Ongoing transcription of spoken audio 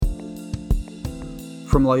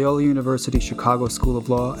From Loyola University Chicago School of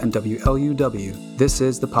Law and WLUW, this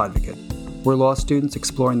is the Podvocate. We're law students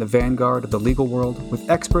exploring the vanguard of the legal world with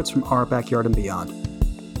experts from our backyard and beyond.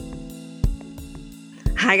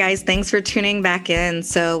 Hi, guys. Thanks for tuning back in.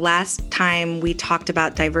 So last time we talked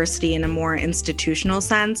about diversity in a more institutional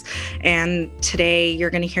sense, and today you're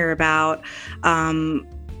going to hear about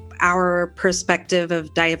our perspective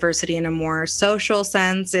of diversity in a more social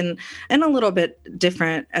sense and in a little bit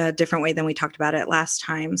different way than we talked about it last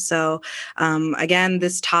time. So again,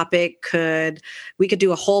 this topic we could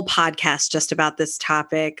do a whole podcast just about this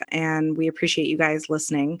topic, and we appreciate you guys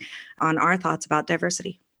listening on our thoughts about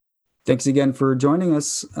diversity. Thanks again for joining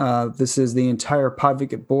us. This is the entire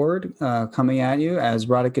Podvocate board coming at you, as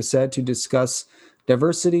Radhika said, to discuss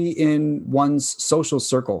diversity in one's social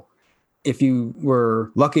circle. If you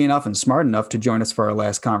were lucky enough and smart enough to join us for our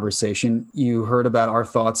last conversation, you heard about our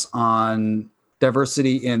thoughts on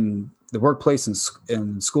diversity in the workplace and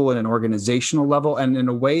in school at an organizational level, and in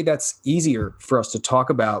a way that's easier for us to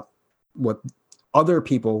talk about what other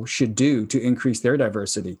people should do to increase their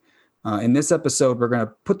diversity. In this episode, we're going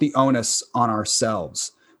to put the onus on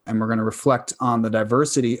ourselves, and we're going to reflect on the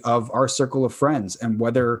diversity of our circle of friends and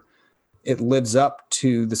whether it lives up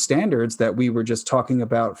to the standards that we were just talking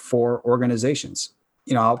about for organizations.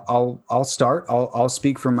 You know, I'll start. I'll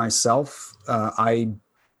speak for myself. I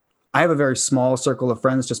have a very small circle of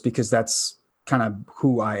friends just because that's kind of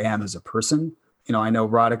who I am as a person. You know, I know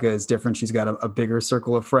Radhika is different. She's got a bigger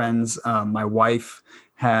circle of friends. My wife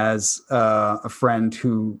has a friend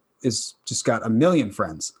who is just got 1 million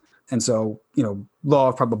friends. And so, you know, law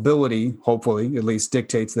of probability, hopefully, at least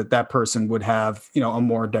dictates that person would have, you know, a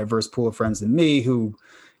more diverse pool of friends than me, who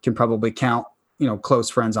can probably count, you know, close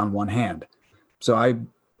friends on one hand. So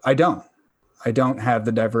I don't have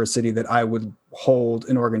the diversity that I would hold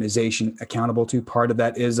an organization accountable to. Part of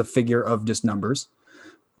that is a figure of just numbers.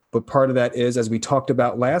 But part of that is, as we talked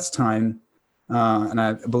about last time, and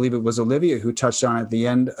I believe it was Olivia who touched on at the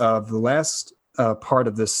end of the last part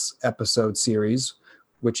of this episode series,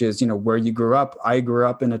 which is, you know, where you grew up. I grew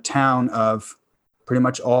up in a town of pretty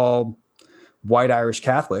much all white Irish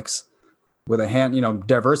Catholics with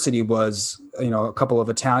diversity was, you know, a couple of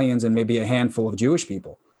Italians and maybe a handful of Jewish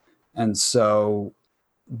people. And so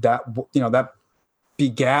that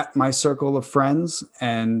begat my circle of friends.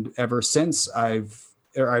 And ever since I've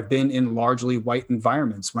been in largely white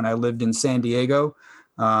environments. When I lived in San Diego,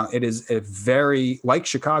 it is like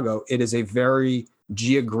Chicago, it is a very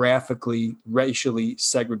geographically, racially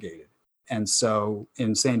segregated. And so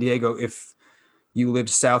in San Diego, if you lived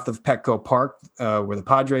south of Petco Park, where the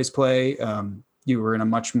Padres play, you were in a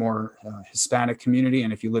much more Hispanic community.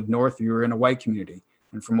 And if you lived north, you were in a white community.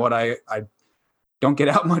 And from what I don't get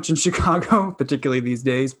out much in Chicago, particularly these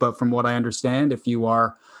days, but from what I understand, if you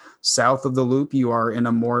are south of the Loop, you are in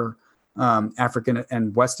a more African,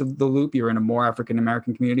 and west of the Loop, you're in a more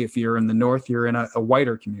African-American community. If you're in the north, you're in a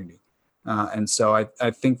whiter community. And so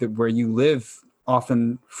I think that where you live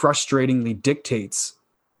often frustratingly dictates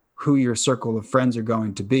who your circle of friends are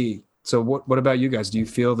going to be. So what about you guys? Do you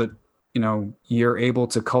feel that, you know, you're able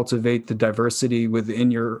to cultivate the diversity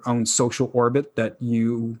within your own social orbit that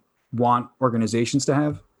you want organizations to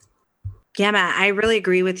have? Yeah, Matt, I really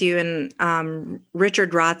agree with you. And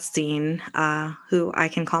Richard Rothstein, who I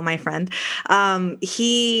can call my friend,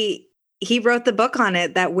 he wrote the book on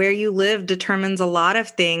it, that where you live determines a lot of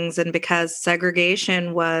things. And because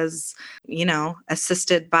segregation was, you know,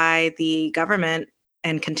 assisted by the government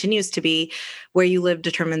and continues to be, where you live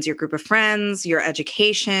determines your group of friends, your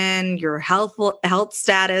education, your health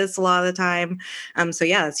status a lot of the time. So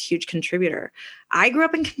yeah, it's a huge contributor. I grew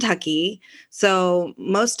up in Kentucky, so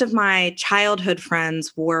most of my childhood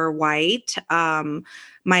friends were white.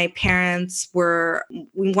 My parents were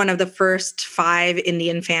one of the first 5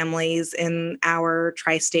 Indian families in our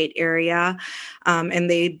tri-state area, and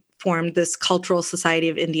they formed this Cultural Society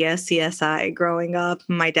of India, CSI, growing up.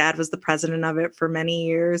 My dad was the president of it for many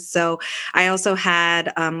years. So I also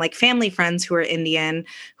had like family friends who are Indian,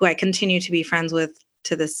 who I continue to be friends with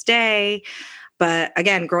to this day. But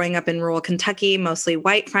again, growing up in rural Kentucky, mostly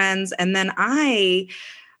white friends. And then I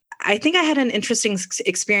think I had an interesting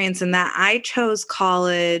experience in that I chose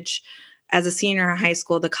college as a senior in high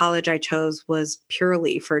school. The college I chose was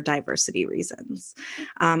purely for diversity reasons.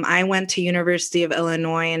 I went to University of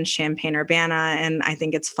Illinois in Champaign-Urbana, and I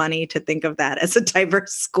think it's funny to think of that as a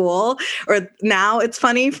diverse school. Or now it's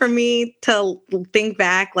funny for me to think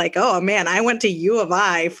back like, oh man, I went to U of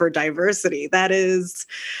I for diversity. That is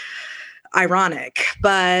ironic.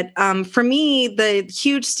 But for me, the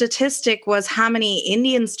huge statistic was how many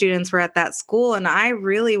Indian students were at that school. And I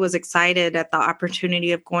really was excited at the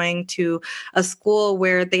opportunity of going to a school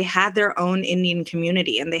where they had their own Indian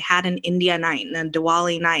community and they had an India night and a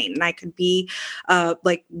Diwali night. And I could be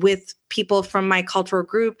like with people from my cultural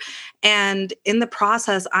group. And in the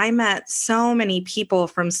process, I met so many people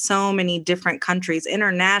from so many different countries,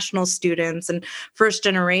 international students and first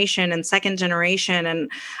generation and second generation.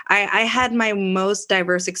 And I had my most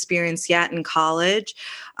diverse experience yet in college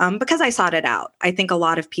because I sought it out. I think a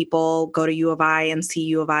lot of people go to U of I and see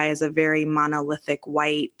U of I as a very monolithic,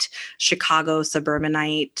 white, Chicago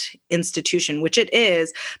suburbanite institution, which it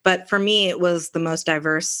is. But for me, it was the most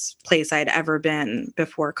diverse place I'd ever been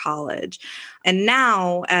before college. And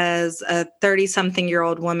now, as a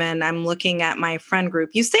 30-something-year-old woman, I'm looking at my friend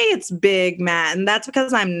group. You say it's big, Matt, and that's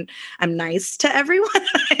because I'm nice to everyone.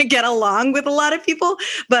 I get along with a lot of people.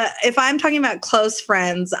 But if I'm talking about close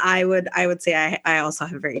friends, I would say I also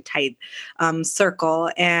have a very tight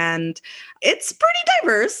circle, and it's pretty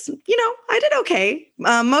diverse. You know, I did okay.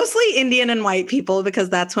 Mostly Indian and white people because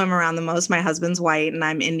that's who I'm around the most. My husband's white and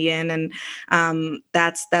I'm Indian, and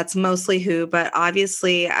that's mostly who. But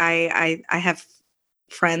obviously, I have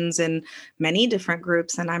friends in many different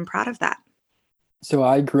groups, and I'm proud of that. So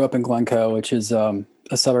I grew up in Glencoe, which is a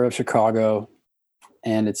suburb of Chicago,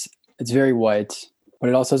 and it's very white, but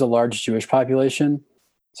it also has a large Jewish population.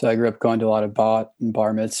 So I grew up going to a lot of bat and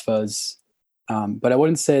bar mitzvahs. But I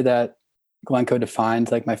wouldn't say that Glencoe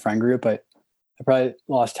defined like my friend group. I probably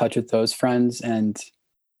lost touch with those friends and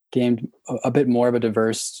gained a bit more of a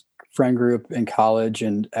diverse friend group in college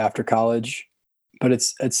and after college. But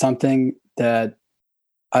it's something that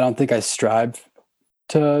I don't think I strive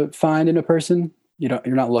to find in a person. You're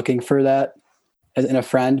not looking for that as in a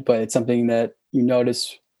friend, but it's something that you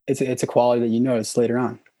notice. It's a quality that you notice later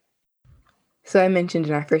on. So I mentioned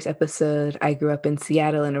in our first episode, I grew up in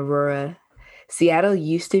Seattle and Aurora. Seattle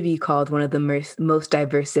used to be called one of the most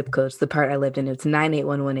diverse zip codes. The part I lived in, it's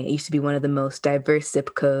 98118. It used to be one of the most diverse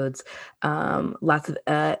zip codes. Lots of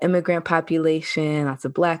immigrant population, lots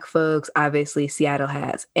of Black folks. Obviously, Seattle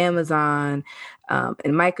has Amazon and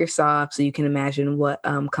Microsoft. So you can imagine what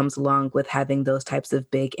comes along with having those types of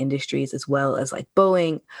big industries, as well as like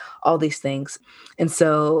Boeing, all these things. And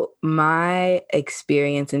so my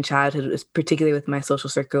experience in childhood, particularly with my social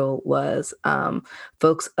circle, was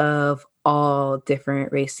folks of all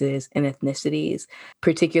different races and ethnicities,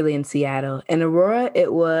 particularly in Seattle. In Aurora,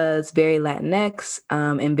 it was very Latinx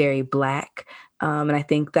and very Black. And I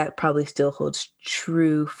think that probably still holds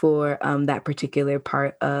true for that particular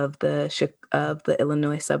part of the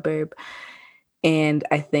Illinois suburb. And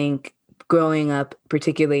I think growing up,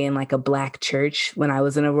 particularly in like a Black church, when I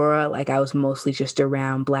was in Aurora, like I was mostly just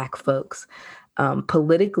around Black folks.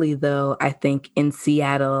 Politically, though, I think in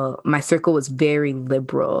Seattle, my circle was very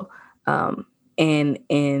liberal. And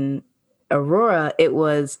in Aurora, it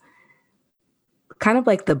was kind of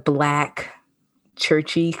like the Black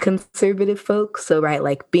churchy conservative folks. So, right,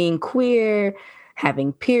 like being queer,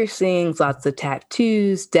 having piercings, lots of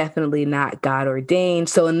tattoos, definitely not God ordained.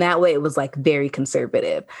 So in that way, it was like very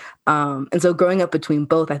conservative. And so growing up between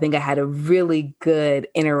both, I think I had a really good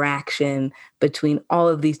interaction between all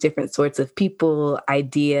of these different sorts of people,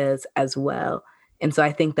 ideas as well. And so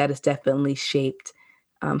I think that has definitely shaped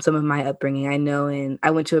some of my upbringing.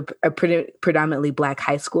 I went to a predominantly Black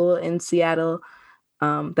high school in Seattle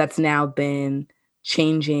that's now been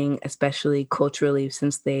changing, especially culturally,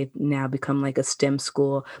 since they've now become like a STEM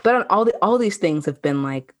school. But all these things have been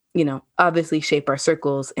like, obviously shape our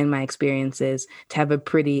circles in my experiences to have a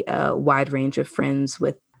pretty wide range of friends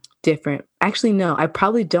with different. Actually, no, I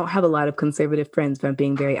probably don't have a lot of conservative friends, if I'm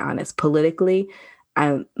being very honest. Politically,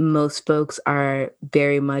 most folks are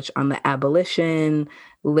very much on the abolition,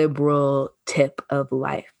 liberal tip of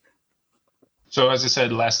life. So as I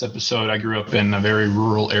said last episode, I grew up in a very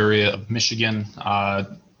rural area of Michigan.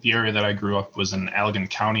 The area that I grew up was in Allegan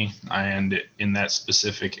County, and in that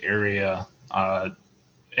specific area,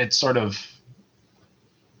 it's sort of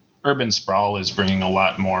urban sprawl is bringing a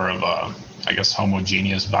lot more of a, I guess,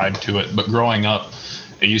 homogeneous vibe to it. But growing up,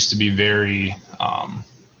 it used to be very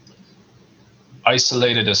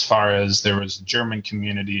isolated as far as there was German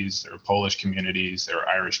communities, there were Polish communities, there were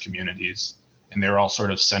Irish communities, and they were all sort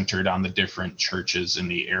of centered on the different churches in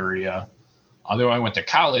the area. Although I went to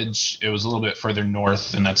college, it was a little bit further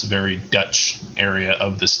north, and that's a very Dutch area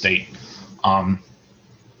of the state. And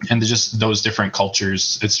just those different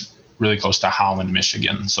cultures, it's really close to Holland,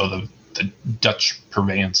 Michigan. So the Dutch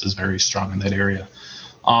purveyance is very strong in that area.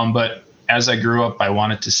 But as I grew up, I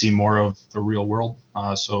wanted to see more of the real world.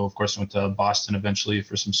 So of course I went to Boston eventually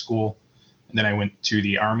for some school. And then I went to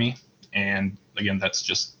the Army, and again, that's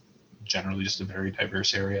just generally just a very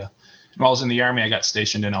diverse area. And while I was in the Army, I got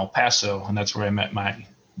stationed in El Paso, and that's where I met my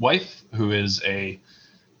wife, who is a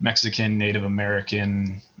Mexican Native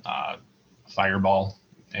American fireball.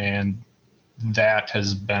 And that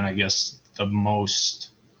has been, I guess, the most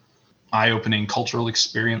eye-opening cultural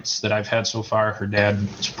experience that I've had so far. Her dad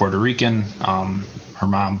is Puerto Rican. Her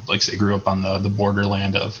mom, like I say, grew up on the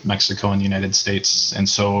borderland of Mexico and the United States. And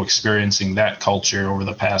so experiencing that culture over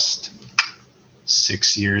the past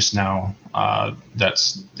 6 years now,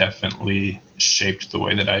 that's definitely shaped the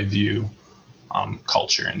way that I view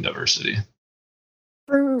culture and diversity.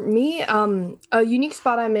 For me, a unique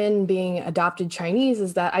spot I'm in being adopted Chinese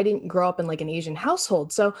is that I didn't grow up in like an Asian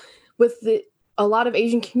household. So with a lot of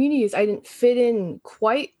Asian communities, I didn't fit in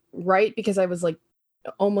quite right because I was like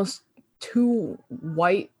almost too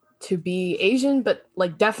white to be Asian, but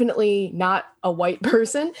like definitely not a white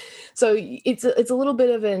person. So it's a little bit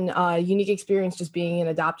of an unique experience just being an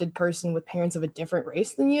adopted person with parents of a different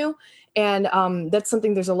race than you. And that's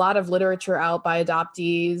something, there's a lot of literature out by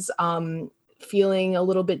adoptees feeling a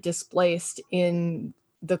little bit displaced in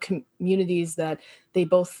the communities that they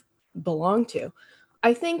both belong to.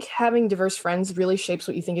 I think having diverse friends really shapes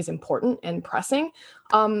what you think is important and pressing.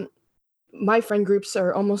 My friend groups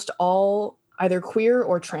are almost all either queer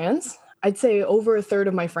or trans. I'd say over a third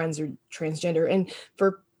of my friends are transgender. And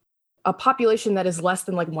for a population that is less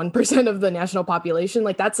than like 1% of the national population,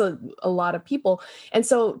 like that's a lot of people. And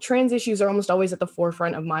so trans issues are almost always at the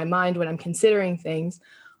forefront of my mind when I'm considering things.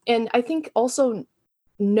 And I think also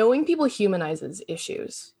knowing people humanizes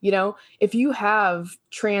issues. You know, if you have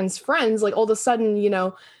trans friends, like all of a sudden, you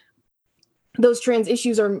know, those trans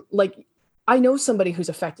issues are like, I know somebody who's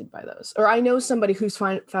affected by those, or I know somebody who's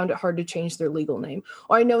found it hard to change their legal name,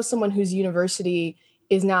 or I know someone whose university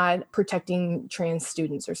is not protecting trans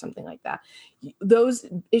students or something like that. Those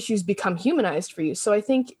issues become humanized for you. So I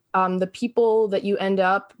think the people that you end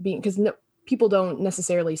up being, because people don't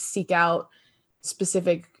necessarily seek out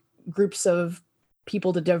specific groups of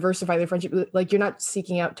people to diversify their friendship. Like you're not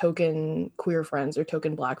seeking out token queer friends or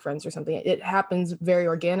token Black friends or something. It happens very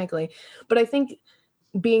organically. But I think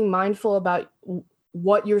being mindful about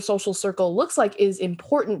what your social circle looks like is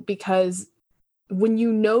important, because when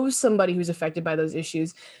you know somebody who's affected by those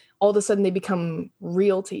issues, all of a sudden they become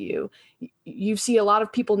real to you. You see a lot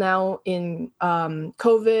of people now in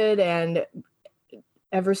COVID and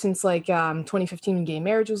ever since like 2015 when gay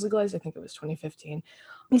marriage was legalized, I think it was 2015.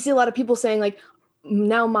 You see a lot of people saying like,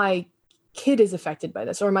 now my kid is affected by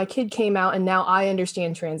this, or my kid came out and now I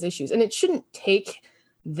understand trans issues. And it shouldn't take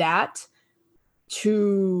that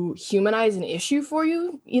to humanize an issue for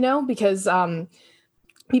you, you know, because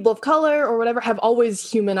people of color or whatever have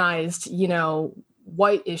always humanized, you know,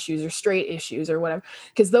 white issues or straight issues or whatever,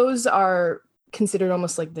 because those are considered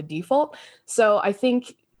almost like the default. So I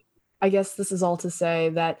guess this is all to say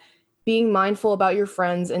that being mindful about your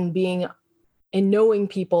friends and knowing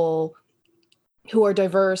people who are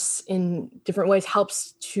diverse in different ways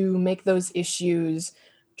helps to make those issues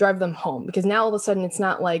drive them home. Because now all of a sudden it's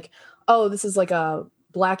not like, oh, this is like a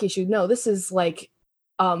Black issue. No, this is like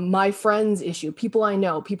my friend's issue, people I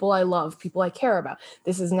know, people I love, people I care about.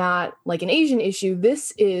 This is not like an Asian issue.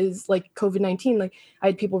 This is like COVID-19. Like I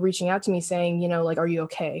had people reaching out to me saying, you know, like, are you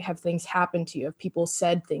okay? Have things happened to you? Have people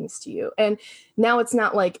said things to you? And now it's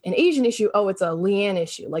not like an Asian issue. Oh, it's a Leanne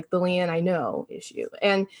issue, like the Leanne I know issue.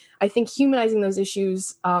 And I think humanizing those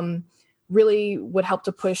issues really would help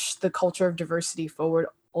to push the culture of diversity forward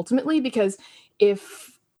ultimately, because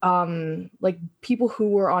if like people who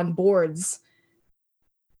were on boards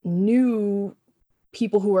knew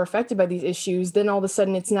people who were affected by these issues, then all of a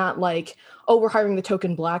sudden it's not like, oh, we're hiring the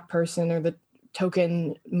token Black person or the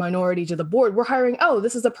token minority to the board. We're hiring, oh,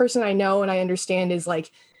 this is the person I know and I understand is like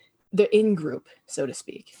the in group, so to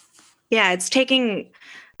speak. Yeah, it's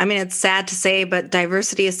sad to say, but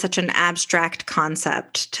diversity is such an abstract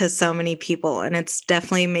concept to so many people. And it's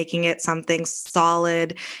definitely making it something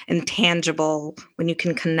solid and tangible when you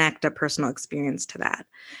can connect a personal experience to that.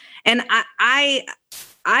 And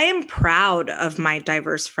I am proud of my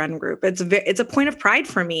diverse friend group. It's a point of pride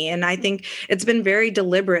for me. And I think it's been very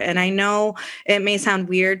deliberate. And I know it may sound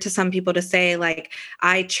weird to some people to say, like,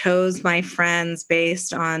 I chose my friends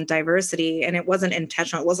based on diversity, and it wasn't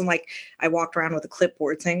intentional. It wasn't like I walked around with a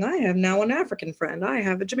clipboard saying, I have now an African friend, I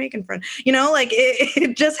have a Jamaican friend, you know, like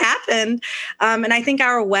it just happened. And I think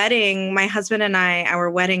our wedding, my husband and I,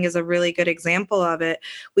 our wedding is a really good example of it.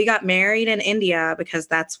 We got married in India because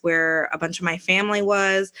that's where a bunch of my family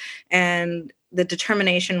was. And the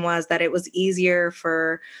determination was that it was easier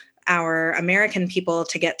for our American people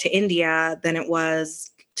to get to India than it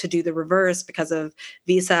was to do the reverse because of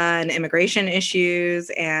visa and immigration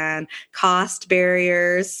issues and cost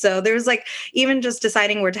barriers. So there's like even just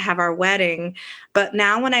deciding where to have our wedding. But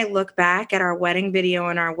now when I look back at our wedding video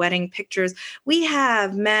and our wedding pictures, we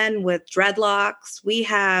have men with dreadlocks. We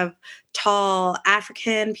have tall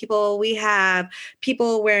African people. We have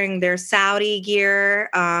people wearing their Saudi gear.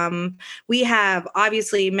 We have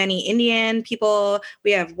obviously many Indian people.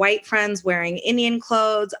 We have white friends wearing Indian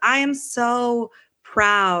clothes. I am so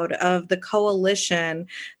proud of the coalition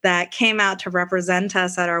that came out to represent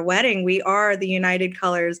us at our wedding. We are the United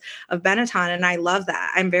Colors of Benetton, and I love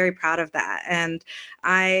that. I'm very proud of that. And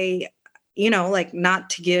I, like, not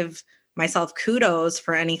to give myself kudos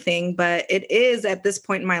for anything, but it is at this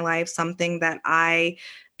point in my life something that I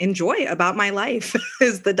enjoy about my life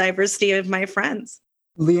is the diversity of my friends.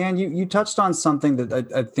 Leanne, you touched on something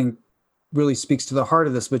that I think really speaks to the heart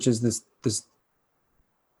of this, which is this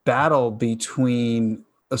battle between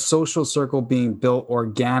a social circle being built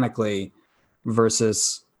organically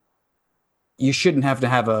versus you shouldn't have to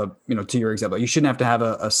have to your example, you shouldn't have to have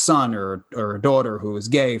a son or a daughter who is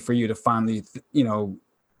gay for you to finally,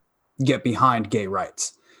 get behind gay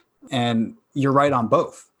rights. And you're right on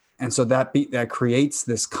both. And so that creates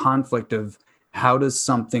this conflict of how does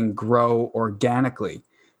something grow organically,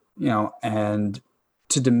 and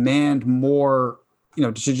to demand more,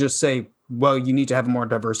 to just say, well, you need to have a more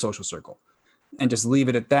diverse social circle and just leave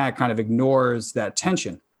it at that kind of ignores that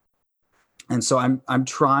tension. And so I'm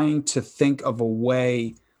trying to think of a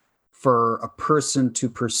way for a person to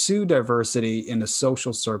pursue diversity in a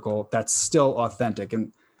social circle that's still authentic.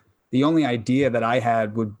 And the only idea that I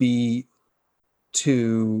had would be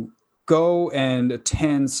to go and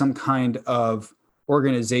attend some kind of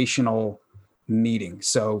organizational meeting.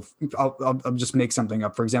 So I'll just make something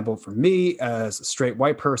up. For example, for me as a straight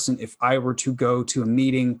white person, if I were to go to a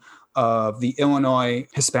meeting of the Illinois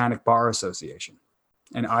Hispanic Bar Association,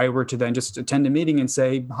 and I were to then just attend a meeting and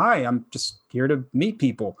say, hi, I'm just here to meet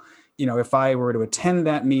people. If I were to attend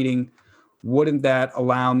that meeting, wouldn't that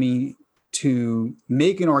allow me to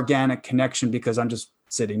make an organic connection because I'm just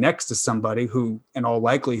sitting next to somebody who in all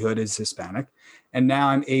likelihood is Hispanic. And now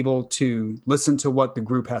I'm able to listen to what the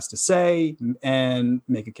group has to say and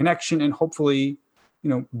make a connection and hopefully,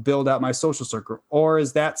 build out my social circle. Or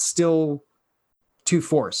is that still too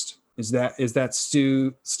forced? Is that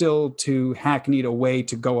still too hackneyed a way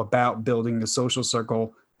to go about building the social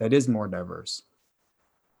circle that is more diverse?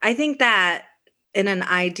 I think that in an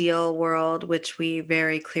ideal world, which we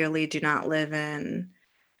very clearly do not live in,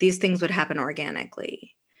 these things would happen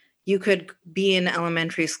organically. You could be in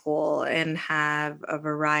elementary school and have a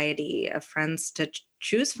variety of friends to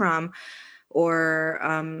choose from, or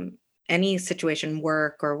any situation,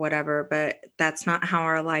 work or whatever, but that's not how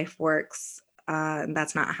our life works. And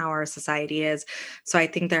that's not how our society is. So I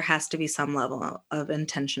think there has to be some level of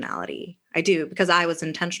intentionality. I do, because I was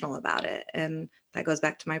intentional about it. And that goes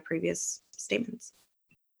back to my previous statements.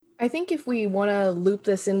 I think if we want to loop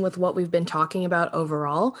this in with what we've been talking about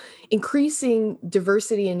overall, increasing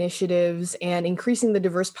diversity initiatives and increasing the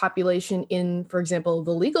diverse population in, for example,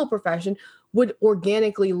 the legal profession would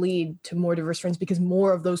organically lead to more diverse friends because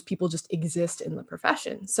more of those people just exist in the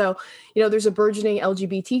profession. So, there's a burgeoning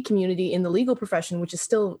LGBT community in the legal profession, which is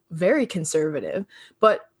still very conservative,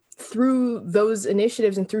 but through those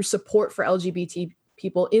initiatives and through support for LGBT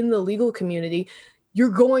people in the legal community, you're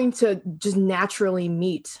going to just naturally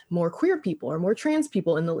meet more queer people or more trans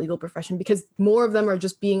people in the legal profession because more of them are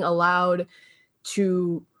just being allowed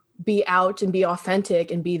to be out and be authentic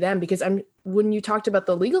and be them. Because when you talked about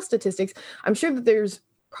the legal statistics, I'm sure that there's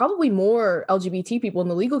probably more LGBT people in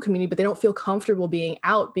the legal community, but they don't feel comfortable being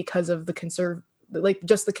out because of the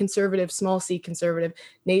conservative, small c conservative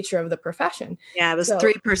nature of the profession. Yeah, it was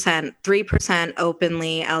 3%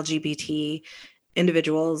 openly LGBT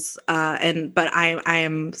individuals, but I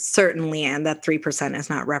am certain, Leanne, that 3% is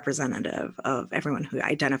not representative of everyone who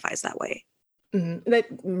identifies that way. Mm-hmm. That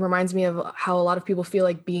reminds me of how a lot of people feel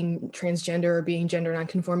like being transgender or being gender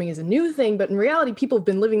nonconforming is a new thing, but in reality, people have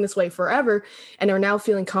been living this way forever and are now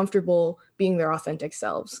feeling comfortable being their authentic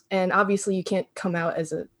selves. And obviously, you can't come out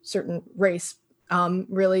as a certain race.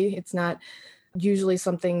 Really, it's not usually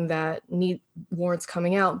something that warrants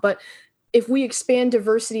coming out, but if we expand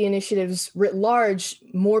diversity initiatives writ large,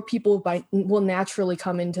 more people will naturally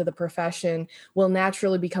come into the profession, will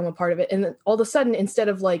naturally become a part of it. And then all of a sudden, instead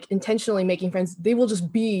of intentionally making friends, they will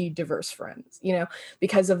just be diverse friends,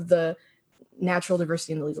 because of the natural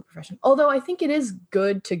diversity in the legal profession. Although I think it is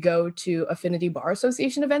good to go to affinity bar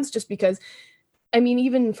association events just because,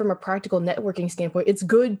 even from a practical networking standpoint, it's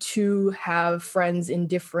good to have friends in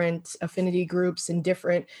different affinity groups and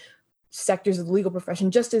different sectors of the legal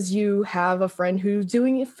profession, just as you have a friend who's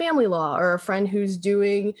doing family law, or a friend who's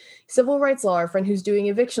doing civil rights law, or a friend who's doing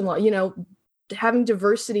eviction law. Having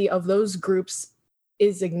diversity of those groups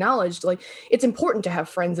is acknowledged. Like, it's important to have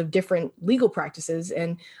friends of different legal practices,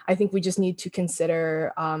 and I think we just need to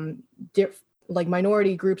consider like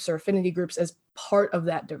minority groups or affinity groups as part of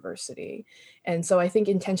that diversity. And so I think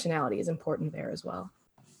intentionality is important there as well.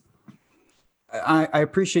 I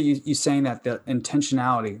appreciate you saying that, the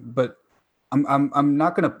intentionality, but I'm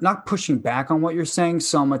not pushing back on what you're saying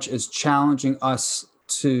so much as challenging us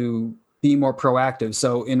to be more proactive.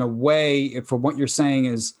 So in a way, if what you're saying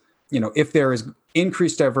is, if there is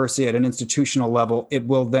increased diversity at an institutional level, it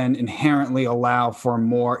will then inherently allow for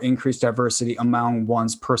more increased diversity among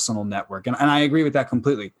one's personal network. And I agree with that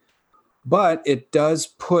completely. But it does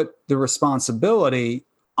put the responsibility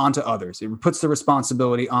onto others. It puts the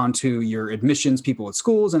responsibility onto your admissions people at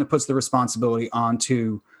schools, and it puts the responsibility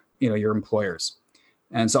onto, your employers.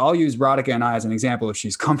 And so I'll use Radhika and I as an example if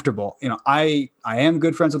she's comfortable. I am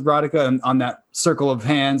good friends with Radhika, and on that circle of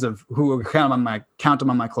hands of who count them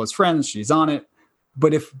on my close friends, she's on it.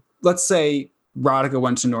 But if, let's say, Radhika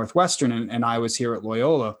went to Northwestern and I was here at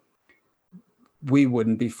Loyola, we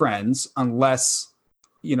wouldn't be friends unless,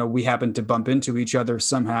 we happened to bump into each other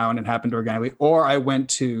somehow and it happened organically. Or I went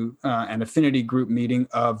to an affinity group meeting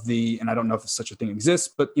of and I don't know if such a thing exists,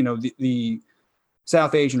 but, the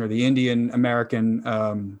South Asian or the Indian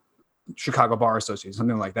American Chicago Bar Association,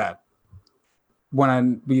 something like that.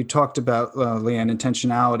 When we talked about, Leanne,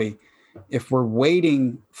 intentionality, if we're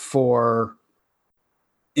waiting for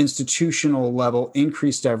institutional level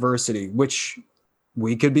increased diversity, which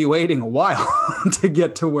we could be waiting a while to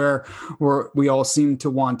get to where we all seem to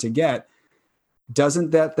want to get,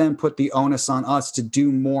 doesn't that then put the onus on us to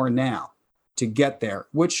do more now to get there,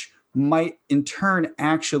 which might in turn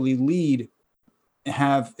actually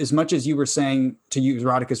have, as much as you were saying, to use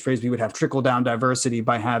Radhika's phrase, we would have trickle down diversity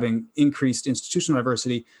by having increased institutional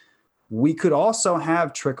diversity. We could also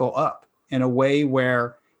have trickle up in a way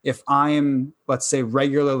where if I am, let's say,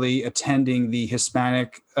 regularly attending the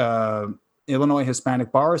Illinois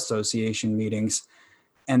Hispanic Bar Association meetings,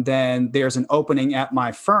 and then there's an opening at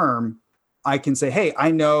my firm, I can say, hey, I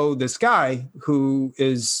know this guy who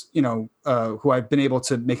is, who I've been able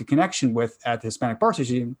to make a connection with at the Hispanic Bar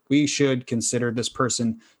Association. We should consider this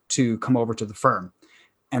person to come over to the firm.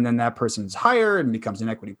 And then that person is hired and becomes an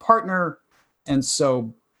equity partner. And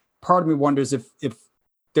so part of me wonders if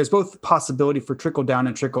there's both possibility for trickle down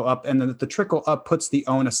and trickle up, and then the trickle up puts the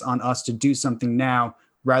onus on us to do something now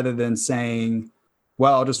rather than saying,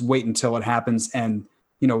 well, I'll just wait until it happens. And,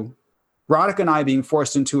 Radhika and I being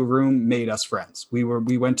forced into a room made us friends. We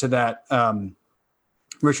went to that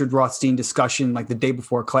Richard Rothstein discussion like the day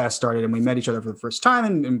before class started, and we met each other for the first time,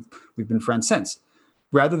 and we've been friends since.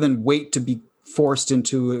 Rather than wait to be forced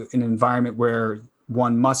into an environment where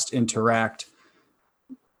one must interact,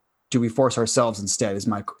 do we force ourselves instead? Is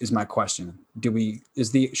my question.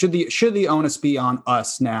 Should the onus be on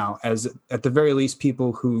us now, as at the very least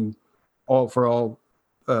people who, for all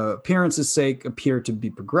appearances' sake, appear to be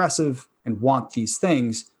progressive and want these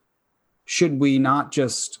things? Should we not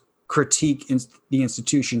just critique the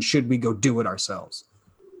institution? Should we go do it ourselves?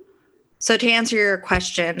 So to answer your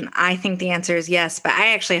question, I think the answer is yes, but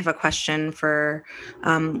I actually have a question for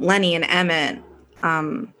Lenny and Emmett.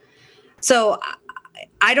 So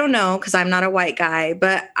I don't know, because I'm not a white guy,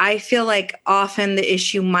 but I feel like often the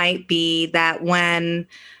issue might be that when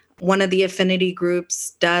one of the affinity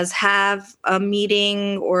groups does have a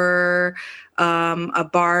meeting or a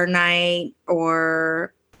bar night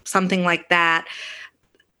or something like that,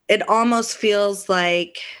 it almost feels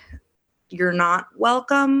like you're not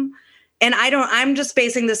welcome. And I'm just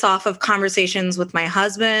basing this off of conversations with my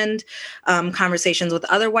husband, conversations with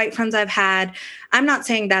other white friends I've had. I'm not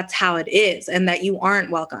saying that's how it is and that you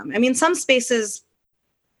aren't welcome. I mean, some spaces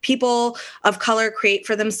people of color create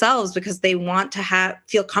for themselves because they want to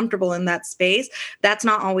feel comfortable in that space. That's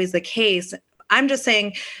not always the case. I'm just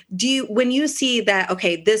saying, when you see that,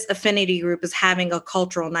 okay, this affinity group is having a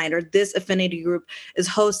cultural night or this affinity group is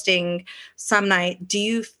hosting some night, do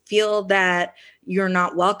you feel that you're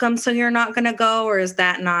not welcome, so you're not going to go? Or is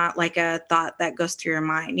that not like a thought that goes through your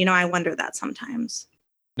mind? I wonder that sometimes.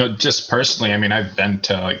 No, just personally, I mean, I've been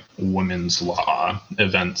to like women's law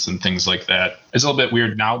events and things like that. It's a little bit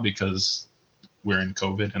weird now because we're in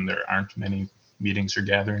COVID and there aren't many meetings or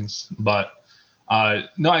gatherings. But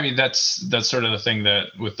no, I mean, that's sort of the thing that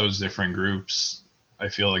with those different groups, I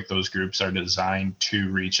feel like those groups are designed to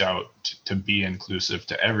reach out to be inclusive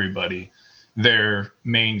to everybody. Their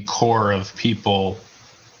main core of people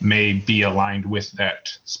may be aligned with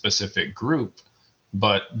that specific group,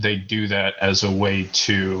 but they do that as a way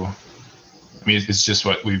to, I mean, it's just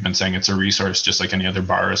what we've been saying. It's a resource, just like any other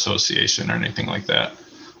bar association or anything like that.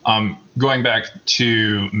 Going back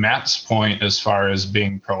to Matt's point, as far as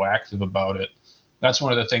being proactive about it, that's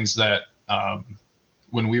one of the things that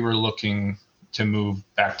when we were looking to move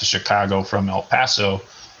back to Chicago from El Paso,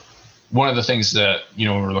 one of the things that,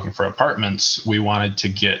 when we were looking for apartments, we wanted to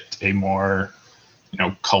get a more,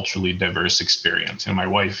 culturally diverse experience. My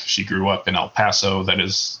wife, she grew up in El Paso. That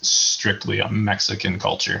is strictly a Mexican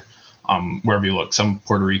culture. Wherever you look, some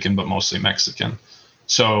Puerto Rican, but mostly Mexican.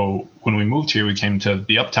 So when we moved here, we came to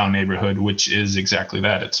the Uptown neighborhood, which is exactly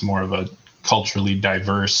that. It's more of a culturally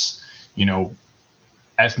diverse,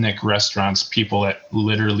 ethnic restaurants, people that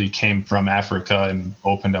literally came from Africa and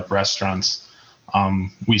opened up restaurants.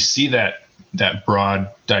 We see that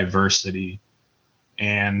broad diversity.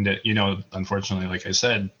 And, unfortunately, like I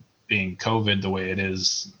said, being COVID the way it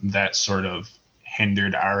is, that sort of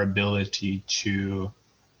hindered our ability to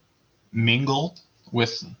mingle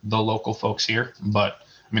with the local folks here. But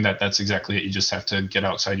I mean, that's exactly it. You just have to get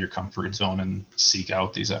outside your comfort zone and seek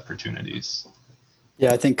out these opportunities.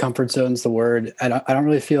 Yeah, I think comfort zone's the word. I don't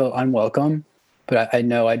really feel unwelcome, but I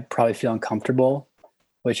know I'd probably feel uncomfortable,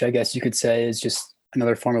 which I guess you could say is just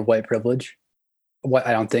another form of white privilege. What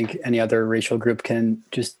I don't think any other racial group can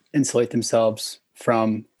just insulate themselves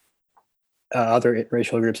from other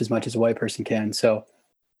racial groups as much as a white person can. So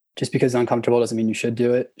just because it's uncomfortable doesn't mean you should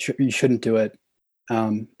do it. You shouldn't do it.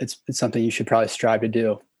 It's something you should probably strive to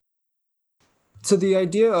do. So the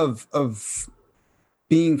idea of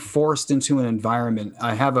being forced into an environment,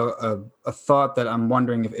 I have a thought that I'm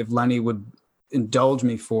wondering if Lenny would indulge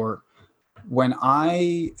me for. When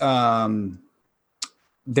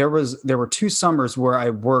there were 2 summers where I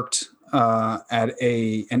worked at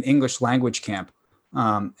an English language camp,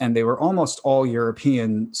 and they were almost all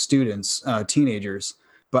European students, teenagers.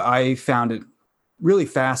 But I found it really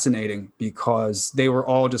fascinating because they were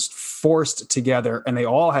all just forced together, and they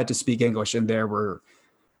all had to speak English. And there were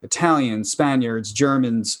Italians, Spaniards,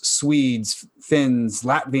 Germans, Swedes, Finns,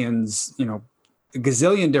 Latvians, a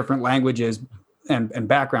gazillion different languages and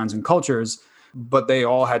backgrounds and cultures, but they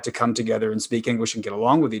all had to come together and speak English and get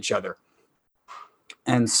along with each other.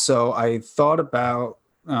 And so I thought about,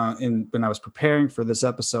 when I was preparing for this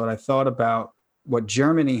episode, I thought about what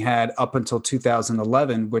Germany had up until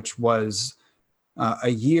 2011, which was a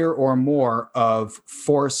year or more of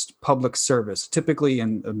forced public service, typically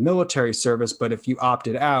in a military service. But if you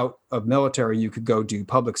opted out of military, you could go do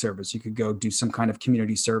public service. You could go do some kind of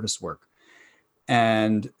community service work.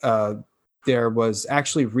 And there was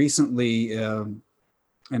actually recently an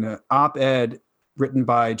op-ed written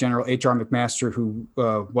by General H.R. McMaster, who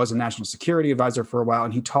was a national security advisor for a while.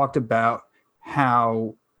 And he talked about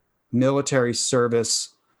how military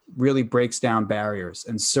service really breaks down barriers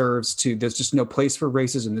and serves to, there's just no place for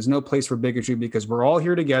racism. There's no place for bigotry because we're all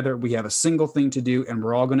here together. We have a single thing to do and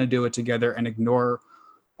we're all going to do it together and ignore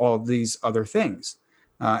all these other things.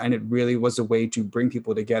 And it really was a way to bring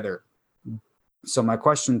people together. So my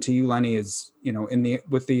question to you, Lenny, is,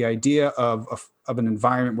 with the idea of an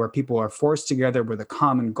environment where people are forced together with a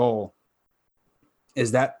common goal,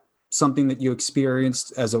 is that something that you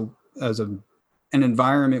experienced as an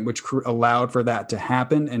environment which allowed for that to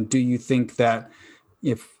happen? And do you think that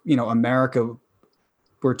if, America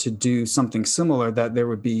were to do something similar, that there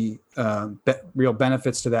would be real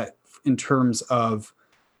benefits to that in terms of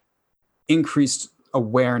increased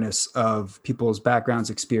awareness of people's backgrounds,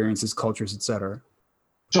 experiences, cultures, et cetera?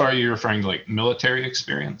 So are you referring to like military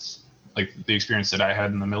experience? Like the experience that I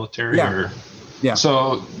had in the military? Yeah. Yeah.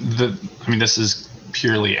 So this is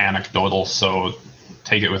purely anecdotal, so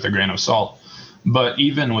take it with a grain of salt. But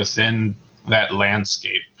even within that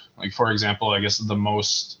landscape, like for example, I guess the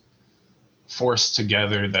most forced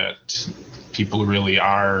together that people really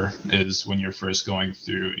are is when you're first going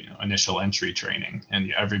through initial entry training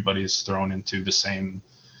and everybody's thrown into the same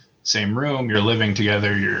room. You're living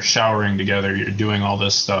together, you're showering together, you're doing all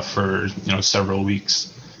this stuff for several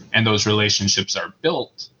weeks, and those relationships are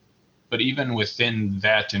built. But even within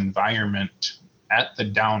that environment, at the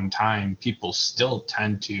downtime, people still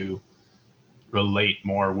tend to relate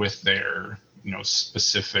more with their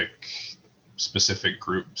specific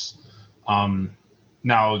groups.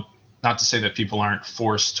 Now, not to say that people aren't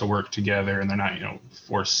forced to work together and they're not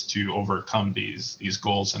forced to overcome these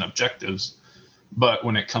goals and objectives, but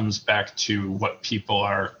when it comes back to what people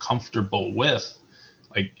are comfortable with,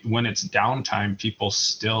 like when it's downtime, people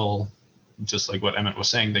still, just like what Emmett was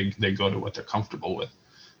saying, they go to what they're comfortable with.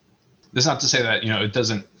 That's not to say that it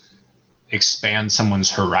doesn't expand someone's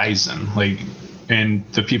horizon. Like, and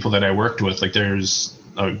the people that I worked with, like there's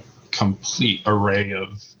a complete array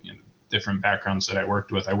of different backgrounds that I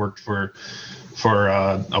worked with. I worked for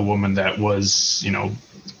a woman that was,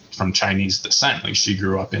 from Chinese descent. Like, she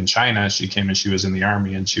grew up in China. She came and she was in the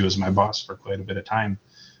army, and she was my boss for quite a bit of time.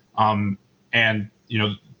 And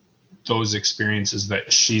those experiences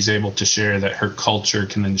that she's able to share, that her culture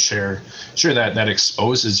can then share, sure, that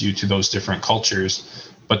exposes you to those different cultures.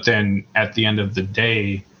 But then at the end of the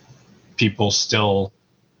day, people still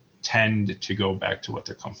tend to go back to what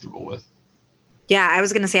they're comfortable with. Yeah, I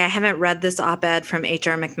was going to say, I haven't read this op-ed from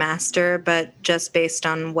H.R. McMaster, but just based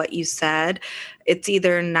on what you said, it's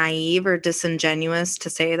either naive or disingenuous to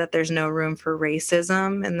say that there's no room for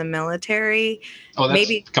racism in the military. Oh, that's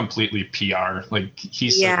maybe completely PR. Like,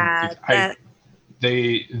 he said,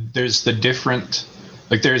 there's the different,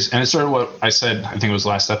 like, and it's sort of what I said, I think it was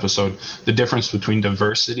last episode, the difference between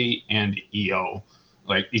diversity and EO,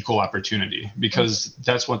 like equal opportunity, because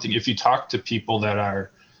that's one thing. If you talk to people that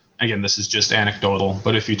are, again, this is just anecdotal,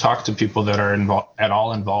 but if you talk to people that are at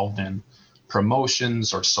all involved in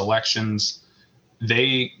promotions or selections,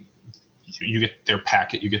 you get their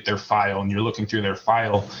packet, you get their file, and you're looking through their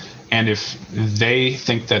file. And if they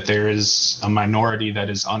think that there is a minority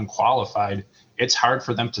that is unqualified, it's hard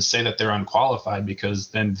for them to say that they're unqualified, because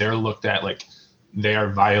then they're looked at like they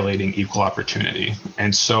are violating equal opportunity.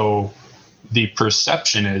 And so the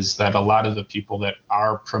perception is that a lot of the people that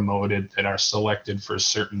are promoted, that are selected for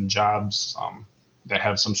certain jobs that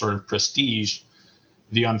have some sort of prestige,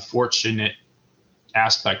 the unfortunate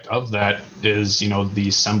aspect of that is,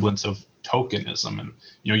 the semblance of tokenism. And,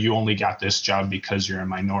 you only got this job because you're a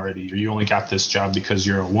minority, or you only got this job because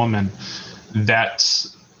you're a woman. That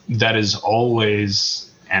is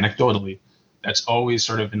always, anecdotally, that's always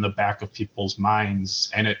sort of in the back of people's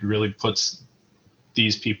minds. And it really puts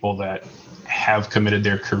these people that have committed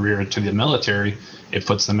their career to the military, it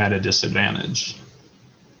puts them at a disadvantage.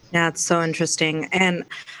 Yeah, it's so interesting. And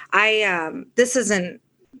this isn't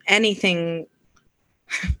anything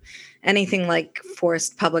like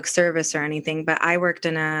forced public service or anything, but I worked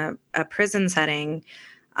in a prison setting.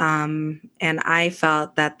 And I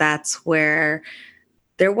felt that that's where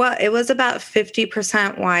it was about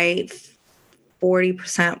 50% white,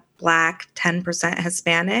 40% Black, 10%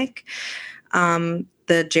 Hispanic.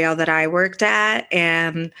 The jail that I worked at,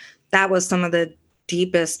 and that was some of the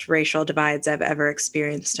deepest racial divides I've ever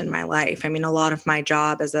experienced in my life. I mean, a lot of my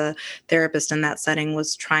job as a therapist in that setting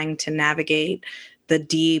was trying to navigate the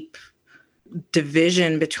deep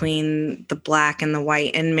division between the Black and the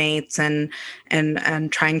white inmates and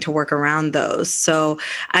trying to work around those. So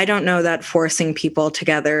I don't know that forcing people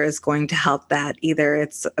together is going to help that either.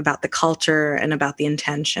 It's about the culture and about the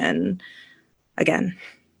intention. Again,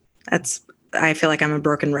 I feel like I'm a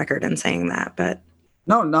broken record in saying that, but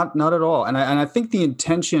no, not at all. And I think the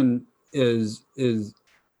intention is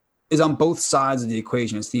on both sides of the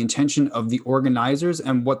equation. It's the intention of the organizers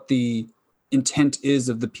and what the intent is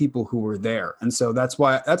of the people who were there. And so that's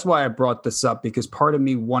why I brought this up, because part of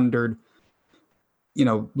me wondered,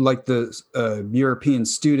 like the European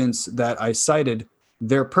students that I cited,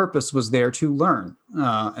 their purpose was there to learn.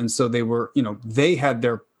 And so they were, they had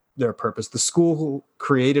their purpose. The school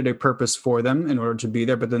created a purpose for them in order to be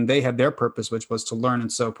there, but then they had their purpose, which was to learn.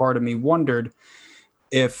 And so part of me wondered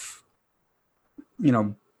if,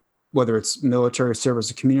 whether it's military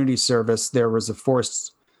service or community service, there was a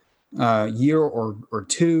forced year or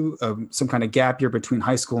two of some kind of gap year between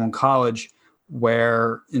high school and college,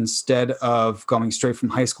 where instead of going straight from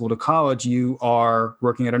high school to college, you are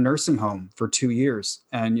working at a nursing home for 2 years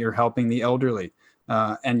and you're helping the elderly.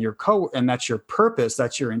 And that's your purpose,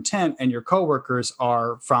 that's your intent, and your coworkers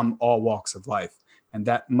are from all walks of life. And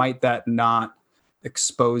that not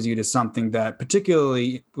expose you to something that,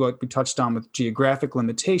 particularly what we touched on with geographic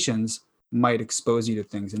limitations, might expose you to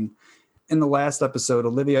things. And in the last episode,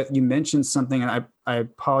 Olivia, you mentioned something, and I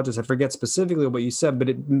apologize, I forget specifically what you said, but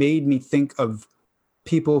it made me think of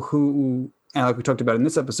people who, and like we talked about in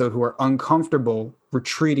this episode, who are uncomfortable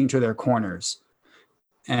retreating to their corners.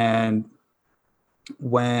 And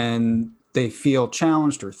when they feel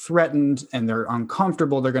challenged or threatened and they're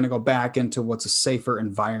uncomfortable, they're going to go back into what's a safer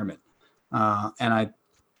environment. And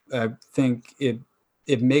I think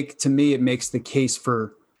it makes the case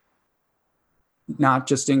for not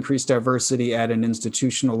just increased diversity at an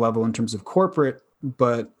institutional level in terms of corporate,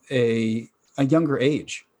 but a younger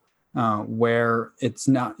age, where it's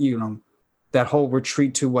not, that whole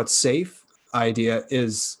retreat to what's safe idea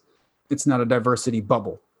it's not a diversity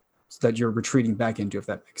bubble that you're retreating back into, if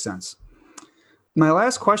that makes sense. My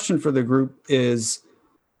last question for the group is,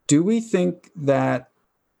 do we think that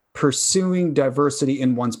pursuing diversity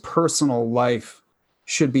in one's personal life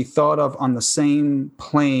should be thought of on the same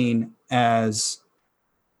plane as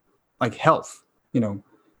like health,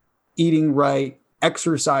 eating right,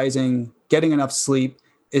 exercising, getting enough sleep.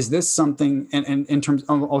 Is this something, and in terms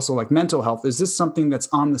of also like mental health, is this something that's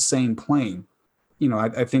on the same plane?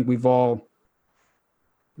 I think we've all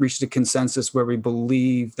reached a consensus where we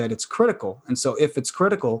believe that it's critical. And so if it's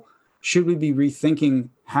critical, should we be rethinking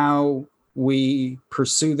how we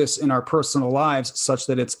pursue this in our personal lives such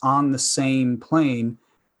that it's on the same plane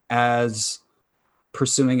as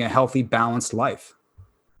pursuing a healthy, balanced life?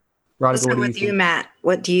 Radhika, So with you, Matt,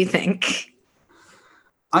 what do you think?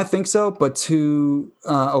 I think so, but to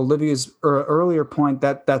Olivia's earlier point,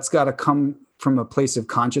 that's got to come from a place of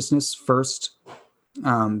consciousness first.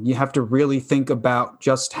 You have to really think about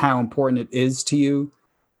just how important it is to you.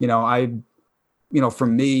 For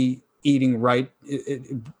me, eating right,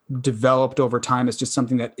 it developed over time as just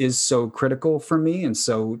something that is so critical for me. And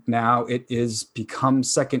so now it is become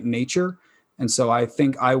second nature. And so I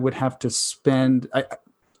think I would have to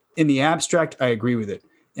in the abstract, I agree with it.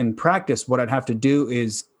 In practice, what I'd have to do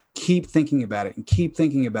is keep thinking about it and keep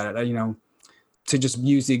thinking about it. To just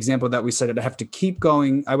use the example that we said, I'd have to keep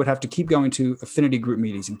going. I would have to keep going to affinity group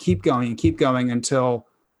meetings and keep going until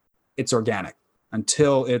it's organic,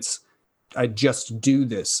 until I just do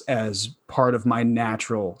this as part of my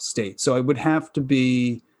natural state. So I would have to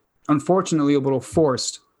be, unfortunately, a little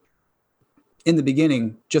forced in the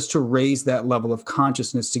beginning just to raise that level of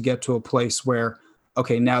consciousness to get to a place where,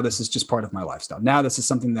 okay, now this is just part of my lifestyle. Now this is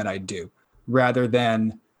something that I do, rather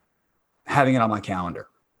than having it on my calendar.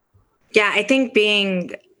 Yeah, I think being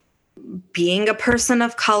a person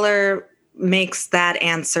of color makes that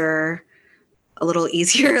answer a little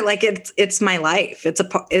easier. Like it's my life. It's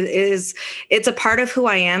a part of who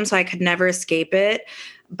I am. So I could never escape it.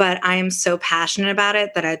 But I am so passionate about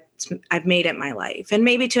it that I've made it my life, and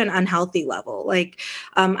maybe to an unhealthy level. Like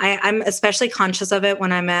I'm especially conscious of it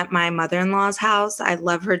when I'm at my mother-in-law's house. I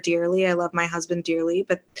love her dearly. I love my husband dearly,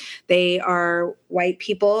 but they are white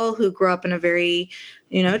people who grew up in a very,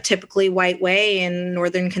 typically white way in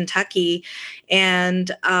Northern Kentucky.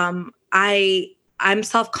 And I'm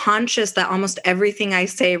self-conscious that almost everything I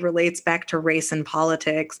say relates back to race and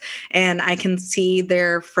politics. And I can see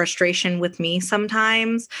their frustration with me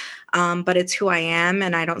sometimes, but it's who I am,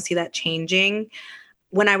 and I don't see that changing.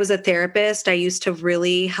 When I was a therapist, I used to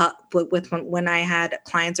really help with when I had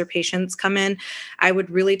clients or patients come in, I would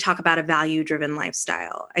really talk about a value-driven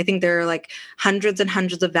lifestyle. I think there are like hundreds and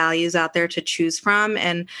hundreds of values out there to choose from.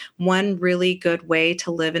 And one really good way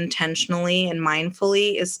to live intentionally and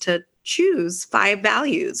mindfully is to choose 5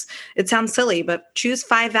 values. It sounds silly, but choose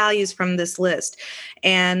 5 values from this list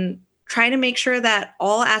and try to make sure that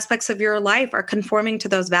all aspects of your life are conforming to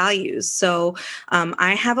those values. So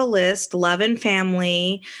I have a list: love and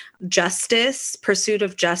family, justice, pursuit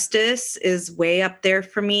of justice is way up there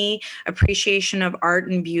for me, appreciation of art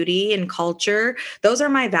and beauty and culture. Those are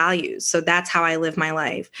my values. So that's how I live my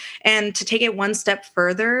life. And to take it one step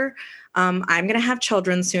further, I'm going to have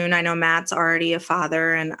children soon. I know Matt's already a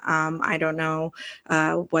father, and I don't know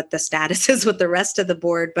what the status is with the rest of the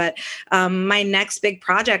board. But my next big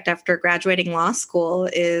project after graduating law school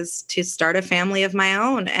is to start a family of my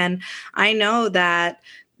own. And I know that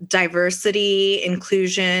diversity,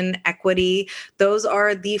 inclusion, equity, those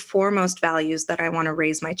are the foremost values that I want to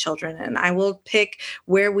raise my children in. I will pick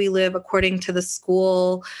where we live according to the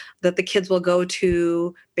school that the kids will go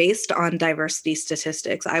to based on diversity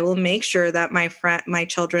statistics. I will make sure that my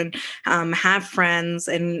children have friends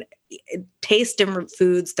and taste different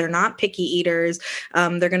foods. They're not picky eaters.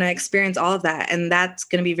 They're going to experience all of that. And that's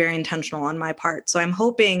going to be very intentional on my part. So I'm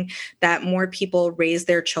hoping that more people raise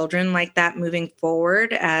their children like that moving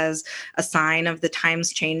forward as a sign of the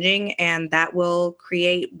times changing. And that will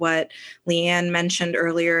create what Leanne mentioned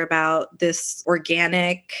earlier about this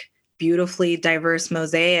organic, beautifully diverse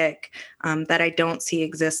mosaic that I don't see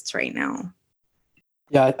exists right now.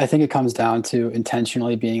 Yeah, I think it comes down to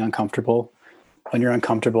intentionally being uncomfortable. When you're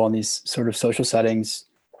uncomfortable in these sort of social settings,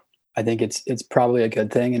 I think it's probably a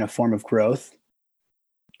good thing and a form of growth.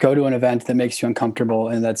 Go to an event that makes you uncomfortable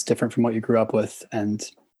and that's different from what you grew up with, and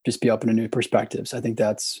just be open to new perspectives. I think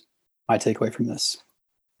that's my takeaway from this.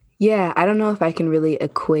 Yeah, I don't know if I can really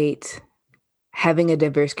equate having a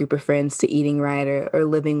diverse group of friends to eating right or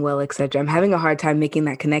living well, etc. I'm having a hard time making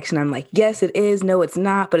that connection. I'm like, yes, it is. No, it's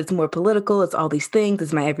not, but it's more political. It's all these things.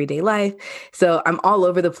 It's my everyday life. So I'm all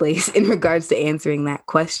over the place in regards to answering that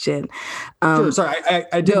question. Sure. Sorry,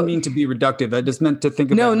 I didn't mean to be reductive. I just meant to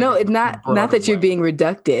think about it's not that you're being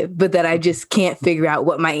reductive, but that I just can't figure out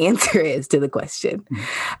what my answer is to the question.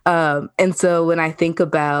 And so when I think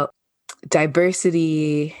about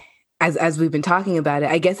diversity, as we've been talking about it,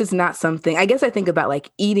 I guess it's not something, I guess I think about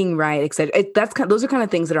like eating right, et cetera. Those are kind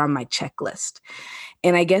of things that are on my checklist.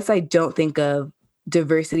 And I guess I don't think of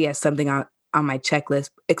diversity as something on my checklist,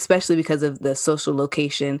 especially because of the social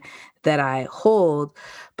location that I hold,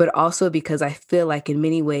 but also because I feel like in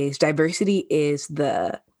many ways, diversity is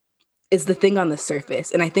the thing on the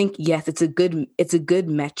surface. And I think, yes, it's a good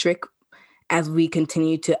metric as we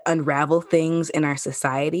continue to unravel things in our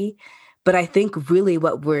society. But I think really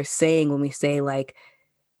what we're saying when we say like,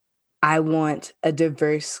 I want a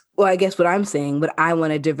diverse, well, I guess what I'm saying, what I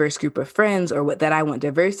want a diverse group of friends, or what that I want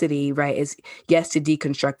diversity, right, is yes, to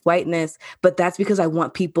deconstruct whiteness, but that's because I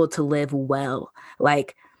want people to live well.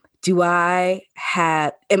 Like, am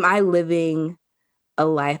I living a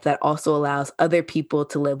life that also allows other people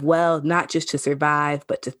to live well, not just to survive,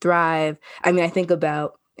 but to thrive? I mean, I think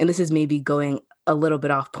about, and this is maybe going a little bit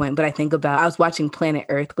off point, but I was watching Planet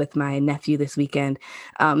Earth with my nephew this weekend,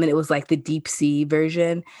 and it was like the deep sea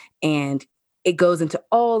version. And it goes into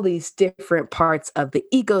all these different parts of the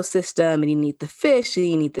ecosystem, and you need the fish, and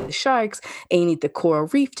you need the sharks, and you need the coral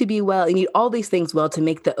reef to be well. You need all these things well to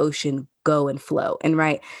make the ocean go and flow. And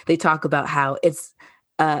right, they talk about how it's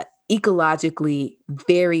ecologically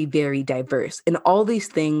very, very diverse. And all these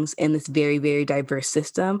things in this very, very diverse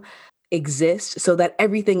system exist so that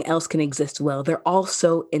everything else can exist well. They're all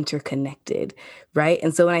so interconnected, right?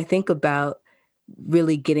 And so when I think about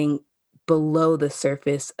really getting below the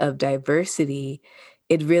surface of diversity,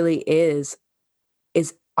 it really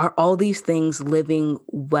are all these things living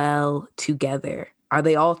well together? Are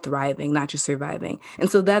they all thriving, not just surviving?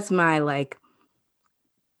 And so that's my like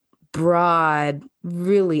broad,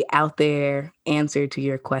 really out there answer to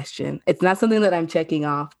your question. It's not something that I'm checking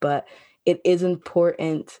off, but it is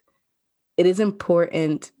important. It is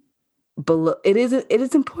important it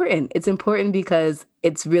is important. It's important because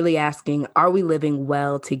it's really asking, are we living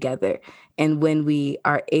well together? And when we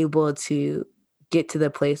are able to get to the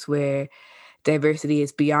place where diversity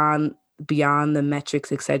is beyond the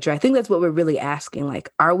metrics, etc., I think that's what we're really asking.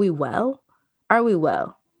 Like, are we well? Are we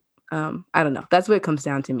well? I don't know. That's what it comes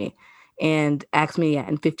down to me. And ask me,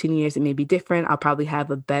 in 15 years, it may be different. I'll probably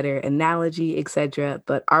have a better analogy, etc.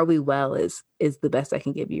 But are we well is the best I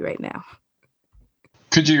can give you right now.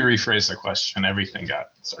 Could you rephrase the question? Everything got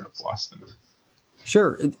sort of lost in it.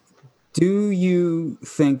 Sure. Do you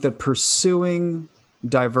think that pursuing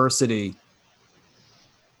diversity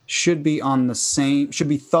should be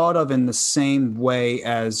thought of in the same way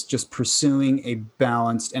as just pursuing a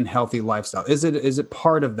balanced and healthy lifestyle? Is it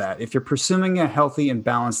part of that? If you're pursuing a healthy and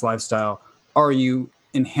balanced lifestyle, are you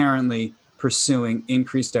inherently pursuing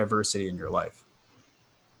increased diversity in your life?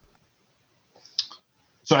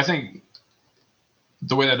 So I think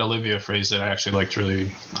the way that Olivia phrased it, I actually liked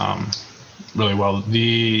really, really well. To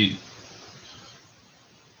me,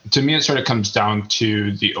 it sort of comes down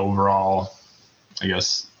to the overall, I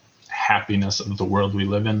guess, happiness of the world we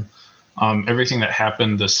live in. Everything that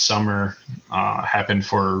happened this summer happened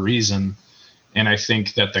for a reason. And I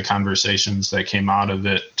think that the conversations that came out of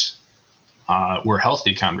it were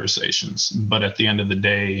healthy conversations. But at the end of the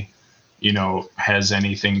day, has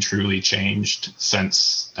anything truly changed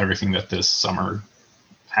since everything that this summer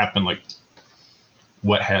happened? Like,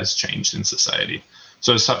 what has changed in society?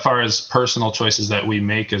 So as far as personal choices that we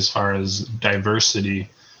make, as far as diversity,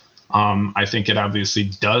 I think it obviously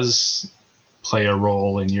does play a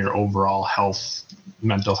role in your overall health,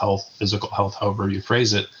 mental health, physical health, however you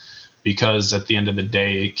phrase it, because at the end of the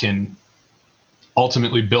day, it can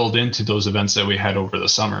ultimately build into those events that we had over the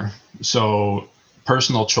summer. So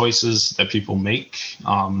personal choices that people make,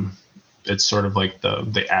 it's sort of like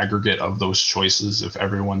the aggregate of those choices. If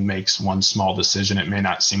everyone makes one small decision, it may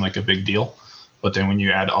not seem like a big deal, but then when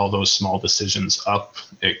you add all those small decisions up,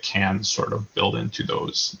 it can sort of build into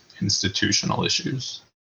those institutional issues.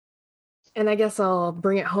 And I guess I'll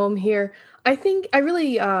bring it home here. I think I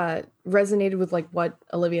really resonated with like what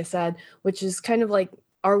Olivia said, which is kind of like,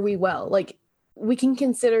 are we well? Like, we can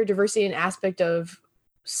consider diversity an aspect of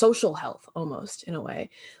social health almost, in a way.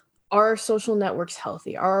 Are our social networks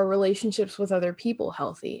healthy? Are our relationships with other people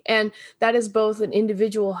healthy? And that is both an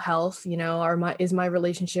individual health, is my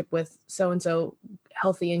relationship with so-and-so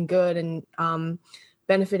healthy and good and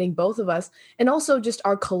benefiting both of us, and also just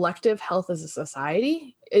our collective health as a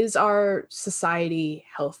society. Is our society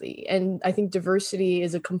healthy? And I think diversity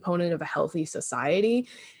is a component of a healthy society,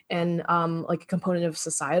 and like a component of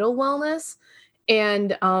societal wellness.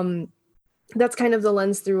 And that's kind of the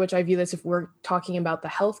lens through which I view this if we're talking about the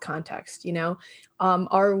health context.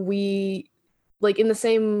 Are we, like, in the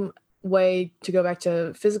same way, to go back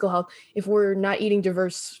to physical health, if we're not eating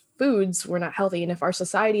diverse foods, we're not healthy. And if our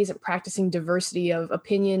society isn't practicing diversity of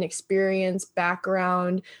opinion, experience,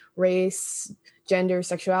 background, race, gender,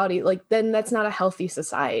 sexuality, like then that's not a healthy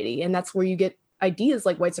society. And that's where you get ideas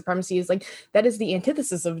like white supremacy is like, that is the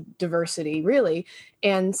antithesis of diversity, really.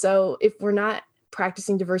 And so if we're not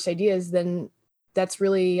practicing diverse ideas, then that's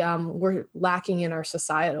really, we're lacking in our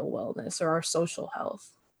societal wellness or our social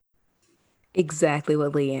health. Exactly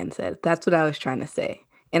what Leanne said. That's what I was trying to say.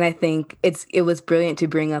 And I think it was brilliant to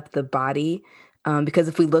bring up the body, because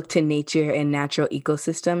if we look to nature and natural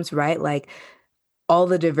ecosystems, right, like all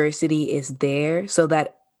the diversity is there so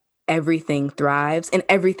that everything thrives and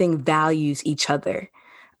everything values each other.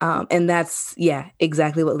 And that's,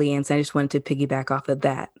 exactly what Leanne said. I just wanted to piggyback off of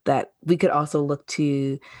that we could also look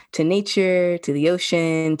to nature, to the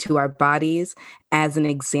ocean, to our bodies as an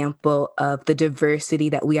example of the diversity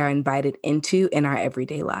that we are invited into in our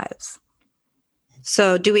everyday lives.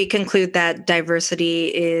 So do we conclude that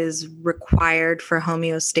diversity is required for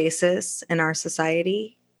homeostasis in our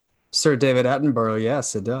society? Sir David Attenborough,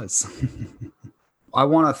 yes, it does. I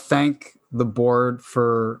want to thank the board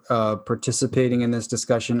for participating in this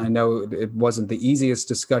discussion. I know it wasn't the easiest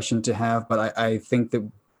discussion to have, but I think that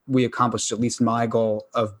we accomplished at least my goal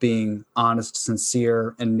of being honest,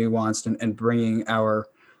 sincere, and nuanced, and bringing our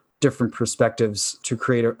different perspectives to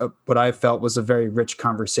create what I felt was a very rich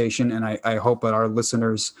conversation. And I hope that our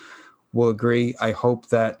listeners will agree. I hope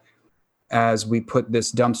that as we put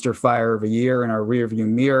this dumpster fire of a year in our rearview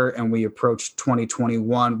mirror and we approach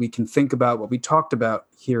 2021, we can think about what we talked about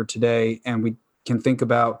here today, and we can think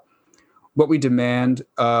about what we demand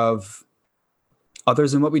of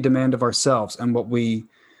others and what we demand of ourselves, and what we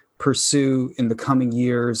pursue in the coming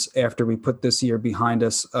years after we put this year behind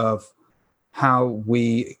us, of how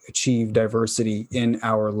we achieve diversity in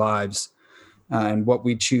our lives, and what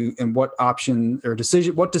we choose and what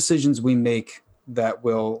decisions we make that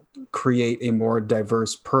will create a more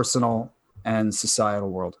diverse personal and societal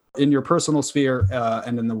world in your personal sphere,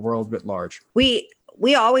 and in the world writ large.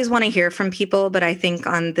 We always want to hear from people, but I think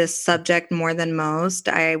on this subject more than most,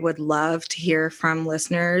 I would love to hear from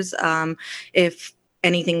listeners. If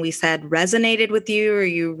anything we said resonated with you or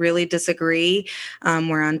you really disagree,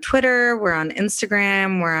 we're on Twitter, we're on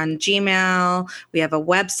Instagram, we're on Gmail. We have a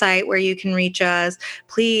website where you can reach us.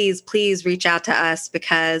 Please reach out to us,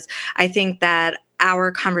 because I think that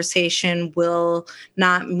our conversation will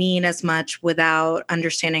not mean as much without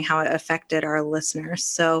understanding how it affected our listeners.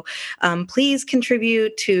 So please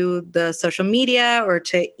contribute to the social media or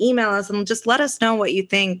to email us and just let us know what you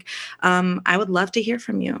think. I would love to hear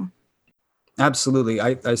from you. Absolutely.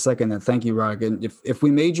 I second that. Thank you, Rog. And if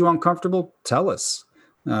we made you uncomfortable, tell us.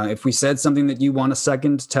 If we said something that you want a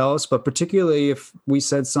second, tell us. But particularly if we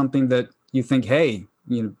said something that you think, hey,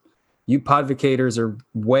 you podvocators are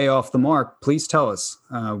way off the mark, please tell us.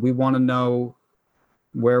 We want to know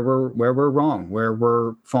where we're wrong, where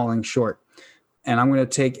we're falling short. And I'm going to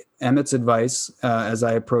take Emmett's advice as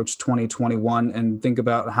I approach 2021 and think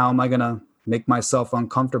about how am I going to make myself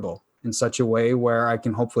uncomfortable in such a way where I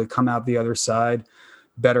can hopefully come out the other side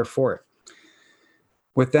better for it.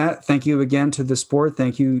 With that, thank you again to this board.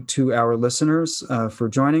 Thank you to our listeners for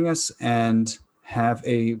joining us, and have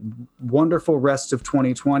a wonderful rest of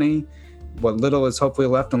 2020. What little is hopefully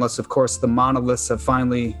left, unless, of course, the monoliths have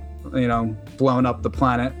finally, blown up the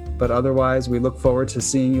planet. But otherwise, we look forward to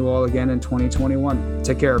seeing you all again in 2021.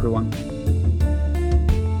 Take care, everyone.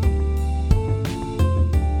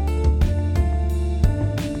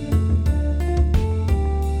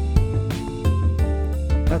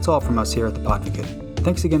 That's all from us here at the Podvocate.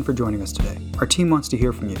 Thanks again for joining us today. Our team wants to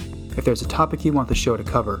hear from you. If there's a topic you want the show to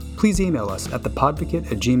cover, please email us at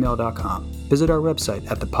thepodvocate@gmail.com. Visit our website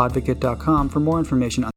at thepodvocate.com for more information on